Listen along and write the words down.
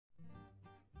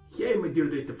Hey my dear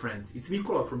data friends, it's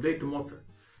Nicola from Data Mozart.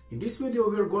 In this video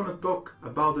we are going to talk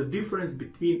about the difference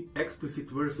between explicit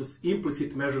versus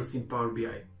implicit measures in Power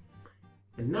BI.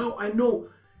 And now I know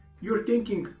you're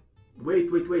thinking,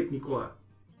 wait Nicola,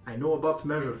 I know about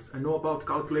measures, I know about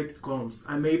calculated columns,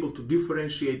 I'm able to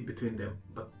differentiate between them,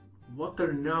 but what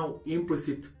are now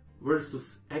implicit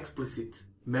versus explicit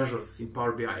measures in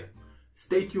Power BI?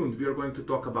 Stay tuned, we are going to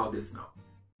talk about this now.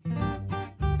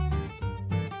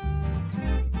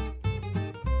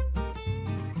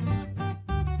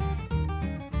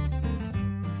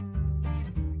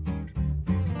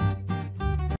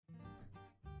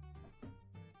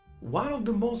 One of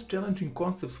the most challenging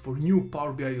concepts for new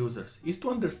Power BI users is to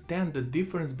understand the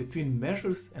difference between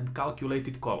measures and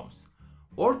calculated columns.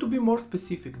 Or to be more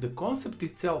specific, the concept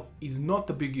itself is not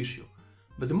a big issue,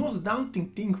 but the most daunting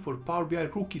thing for Power BI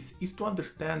rookies is to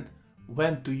understand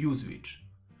when to use which.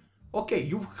 Okay,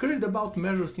 you've heard about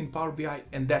measures in Power BI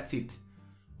and that's it.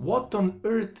 What on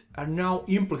earth are now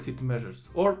implicit measures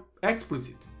or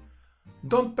explicit?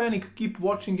 Don't panic, keep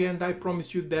watching, and I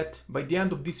promise you that by the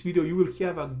end of this video you will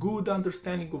have a good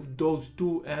understanding of those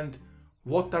two and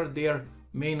what are their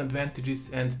main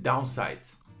advantages and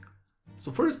downsides.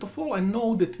 So first of all, I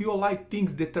know that we all like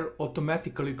things that are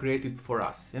automatically created for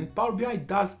us, and Power BI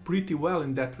does pretty well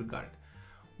in that regard.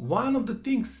 One of the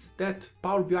things that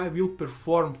Power BI will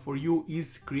perform for you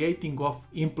is creating of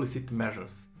implicit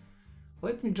measures.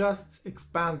 Let me just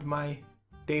expand my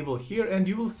table here and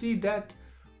you will see that,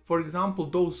 for example,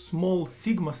 those small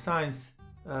sigma signs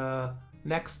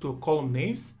next to column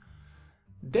names,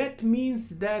 that means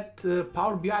that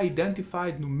Power BI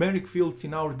identified numeric fields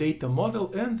in our data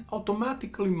model and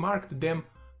automatically marked them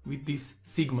with these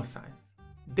sigma signs.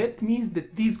 That means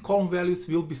that these column values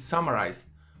will be summarized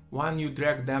when you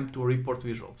drag them to a report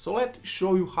visual. So let me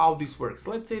show you how this works.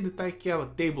 Let's say that I have a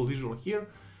table visual here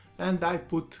and I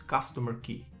put customer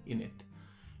key in it.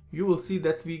 You will see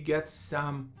that we get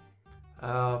some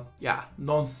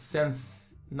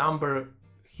nonsense number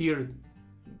here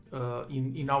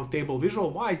in our table visual.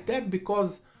 Why is that?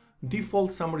 Because default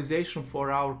summarization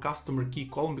for our customer key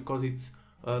column, because it's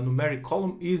a numeric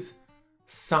column, is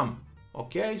sum.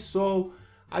 Okay, so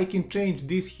I can change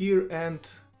this here and,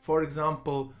 for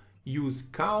example, use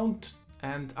count,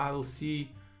 and I will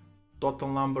see total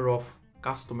number of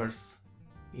customers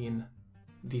in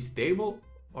this table,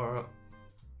 or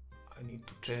I need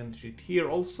to change it here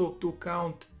also to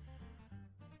count,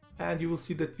 and you will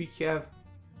see that we have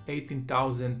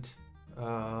 18,000,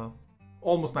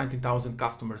 almost 19,000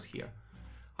 customers here.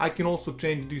 I can also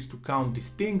change this to count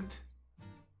distinct.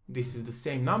 This is the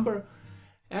same number,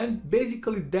 and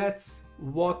basically that's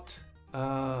what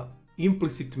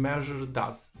implicit measure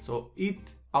does. So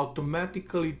it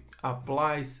automatically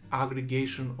applies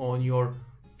aggregation on your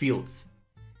fields.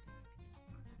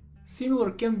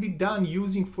 Similar can be done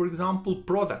using, for example,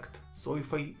 product. So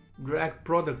if I drag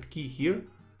product key here,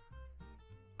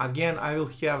 again I will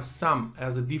have sum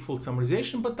as a default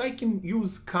summarization, but I can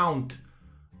use count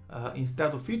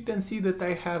instead of it and see that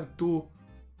I have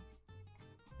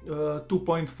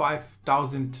 2.5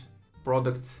 thousand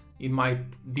products in my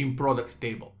dim product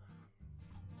table.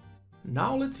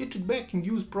 Now let's switch it back and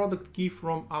use product key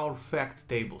from our fact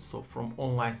table, so from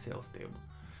online sales table.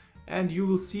 And you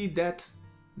will see that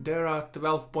there are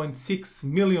 12.6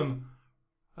 million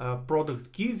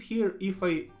product keys here. If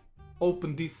I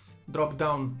open this drop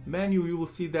down menu, you will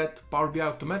see that Power BI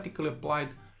automatically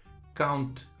applied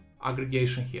count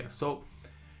aggregation here. So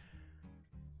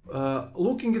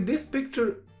looking at this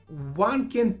picture, one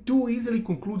can too easily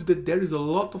conclude that there is a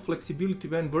lot of flexibility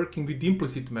when working with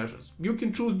implicit measures. You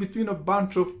can choose between a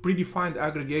bunch of predefined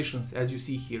aggregations, as you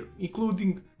see here,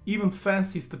 including even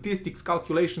fancy statistics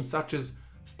calculations such as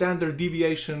standard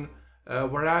deviation,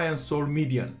 variance or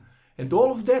median, and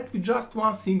all of that with just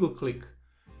one single click.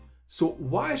 So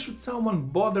why should someone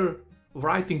bother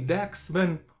writing DAX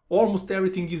when almost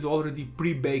everything is already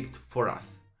pre-baked for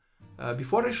us?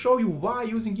 Before I show you why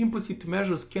using implicit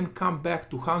measures can come back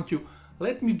to haunt you,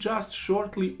 let me just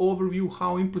shortly overview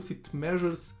how implicit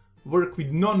measures work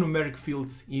with non-numeric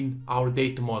fields in our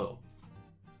data model.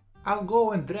 I'll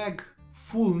go and drag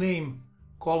full name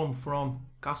column from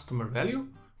customer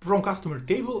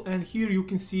table, and here you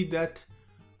can see that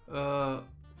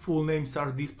full names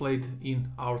are displayed in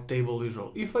our table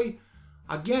visual. If I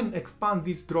again expand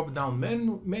this drop down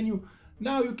menu,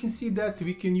 now you can see that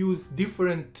we can use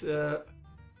different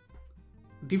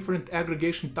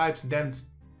aggregation types than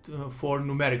for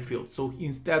numeric fields. So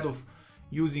instead of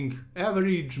using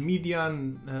average,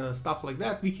 median, stuff like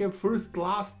that, we have first,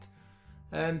 last,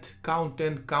 and count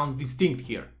distinct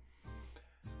here.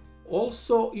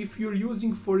 Also, if you're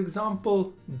using, for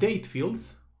example, date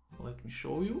fields, let me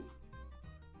show you.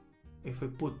 If I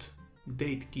put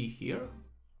date key here,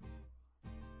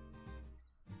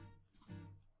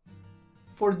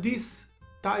 for this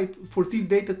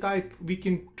data type, we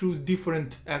can choose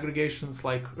different aggregations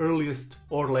like earliest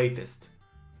or latest.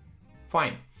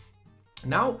 Fine.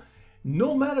 Now,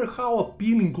 no matter how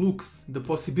appealing looks the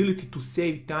possibility to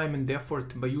save time and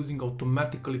effort by using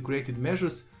automatically created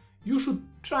measures, you should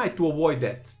try to avoid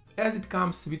that, as it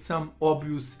comes with some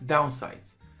obvious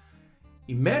downsides.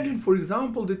 Imagine, for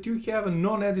example, that you have a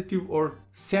non-additive or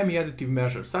semi-additive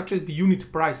measure, such as the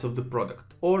unit price of the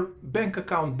product or bank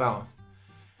account balance.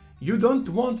 You don't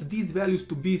want these values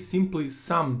to be simply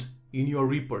summed in your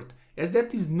report, as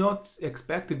that is not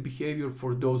expected behavior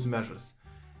for those measures.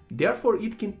 Therefore,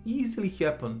 it can easily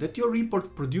happen that your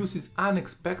report produces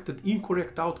unexpected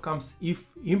incorrect outcomes if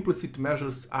implicit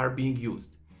measures are being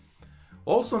used.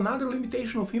 Also, another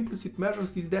limitation of implicit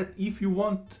measures is that if you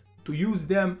want to use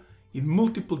them in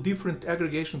multiple different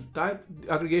aggregation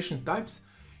types,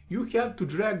 you have to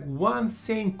drag one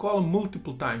same column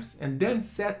multiple times and then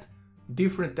set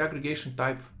different aggregation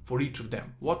type for each of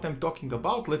them. What I'm talking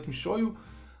about, let me show you.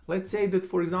 Let's say that,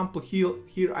 for example,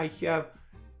 here I have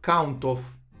count of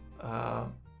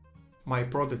my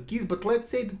product keys, but let's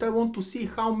say that I want to see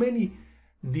how many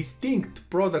distinct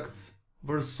products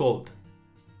were sold.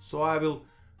 So I will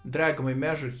drag my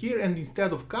measure here, and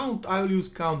instead of count, I will use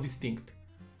count distinct.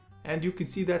 And you can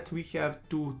see that we have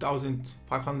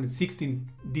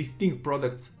 2,516 distinct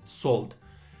products sold.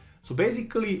 So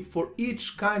basically, for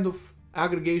each kind of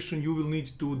aggregation, you will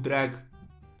need to drag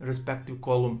the respective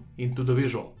column into the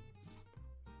visual.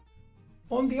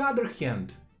 On the other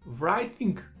hand,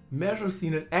 writing measures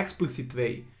in an explicit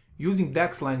way using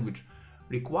DAX language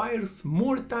requires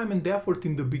more time and effort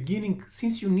in the beginning,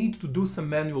 since you need to do some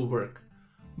manual work.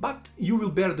 But you will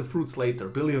bear the fruits later,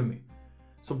 believe me.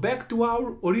 So back to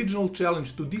our original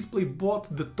challenge to display both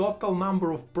the total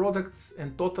number of products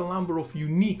and total number of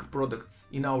unique products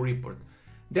in our report.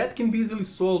 That can be easily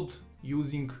solved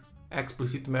using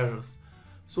explicit measures.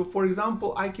 So for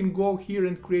example, I can go here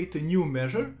and create a new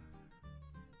measure.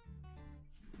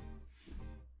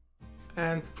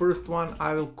 And first one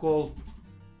I will call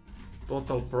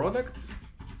total products,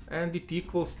 and it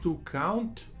equals to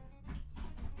count.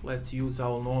 Let's use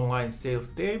our online sales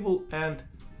table and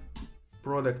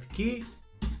product key.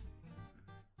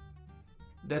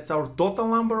 That's our total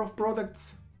number of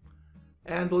products.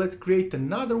 And let's create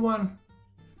another one,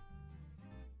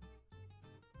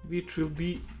 which will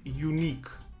be unique.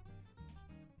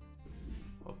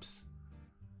 Oops,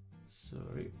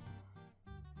 sorry.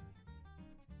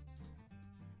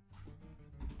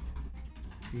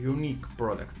 Unique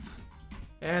products,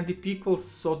 and it equals,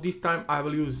 so this time I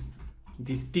will use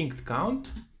distinct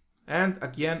count, and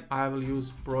again I will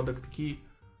use product key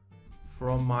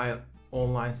from my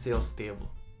online sales table.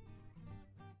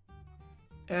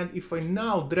 And if I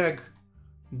now drag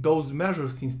those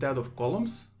measures instead of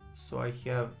columns, so I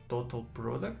have total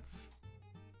products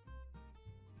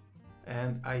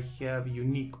and I have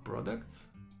unique products,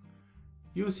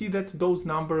 you see that those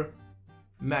numbers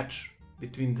match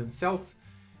between themselves.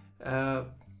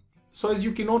 So as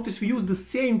you can notice, we use the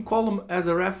same column as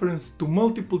a reference to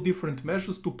multiple different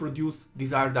measures to produce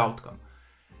desired outcome.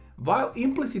 While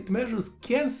implicit measures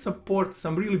can support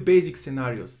some really basic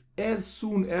scenarios, as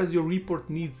soon as your report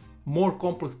needs more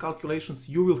complex calculations,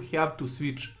 you will have to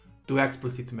switch to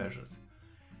explicit measures.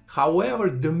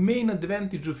 However, the main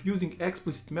advantage of using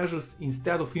explicit measures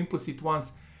instead of implicit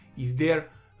ones is their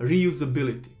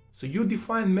reusability. So you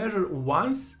define measure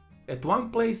once at one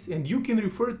place and you can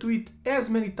refer to it as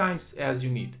many times as you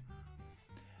need.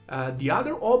 The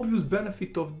other obvious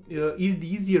benefit is the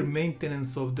easier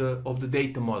maintenance of the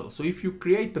data model. So if you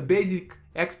create a basic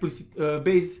explicit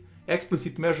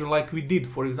measure like we did,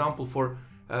 for example, for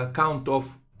count of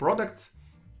products,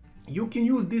 you can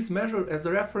use this measure as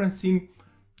a reference in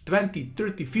 20,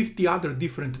 30, 50 other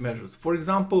different measures. For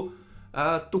example,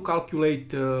 to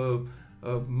calculate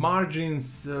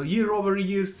margins,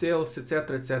 year-over-year sales,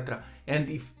 etc., etc. And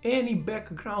if any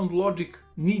background logic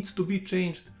needs to be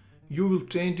changed, you will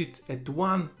change it at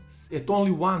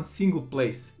only one single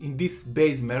place in this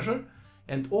base measure,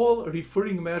 and all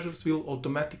referring measures will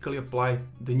automatically apply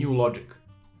the new logic.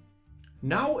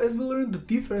 Now, as we learn the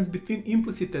difference between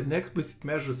implicit and explicit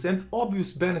measures and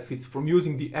obvious benefits from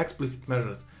using the explicit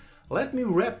measures, let me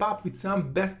wrap up with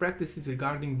some best practices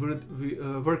regarding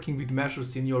working with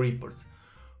measures in your reports.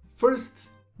 First,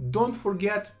 don't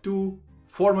forget to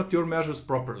format your measures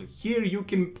properly. Here you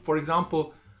can, for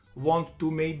example, want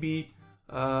to maybe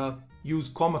use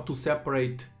comma to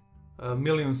separate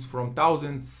millions from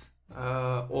thousands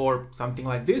or something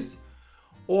like this.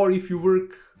 Or if you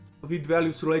work with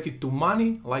values related to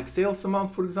money, like sales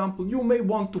amount for example, you may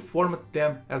want to format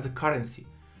them as a currency.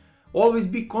 Always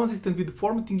be consistent with the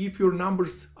formatting. If your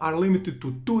numbers are limited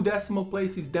to 2 decimal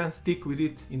places, then stick with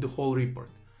it in the whole report.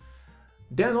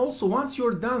 Then also, once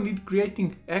you're done with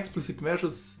creating explicit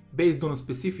measures based on a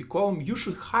specific column, you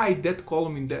should hide that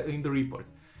column in the report.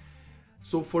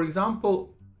 So for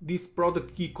example, this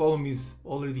product key column is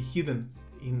already hidden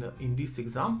in this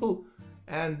example.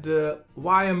 And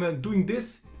why I'm doing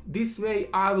this? This way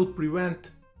I will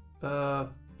prevent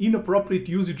inappropriate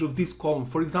usage of this column.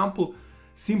 For example,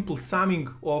 simple summing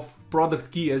of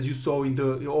product key, as you saw in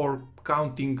the, or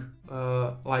counting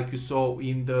like you saw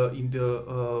in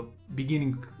the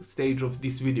beginning stage of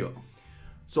this video.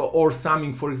 So, or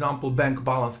summing, for example, bank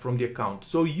balance from the account.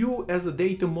 So you as a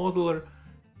data modeler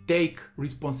take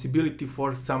responsibility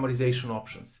for summarization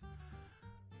options.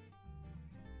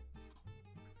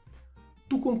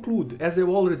 To conclude, as I've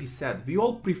already said, we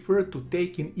all prefer to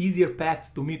take an easier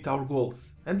path to meet our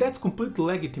goals. And that's completely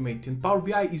legitimate, and Power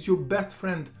BI is your best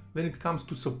friend when it comes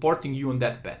to supporting you on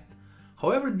that path.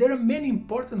 However, there are many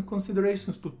important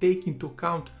considerations to take into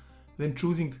account when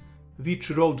choosing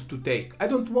which road to take. I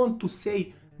don't want to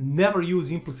say never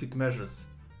use implicit measures.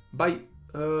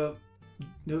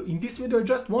 In this video I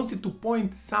just wanted to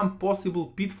point some possible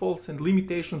pitfalls and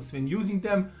limitations when using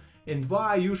them, and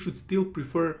why you should still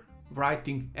prefer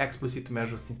writing explicit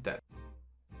measures instead.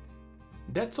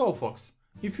 That's all folks.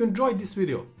 If you enjoyed this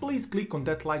video, please click on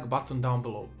that like button down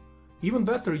below. Even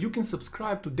better, you can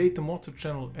subscribe to Data Mozart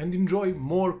channel and enjoy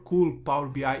more cool Power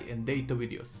BI and data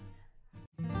videos.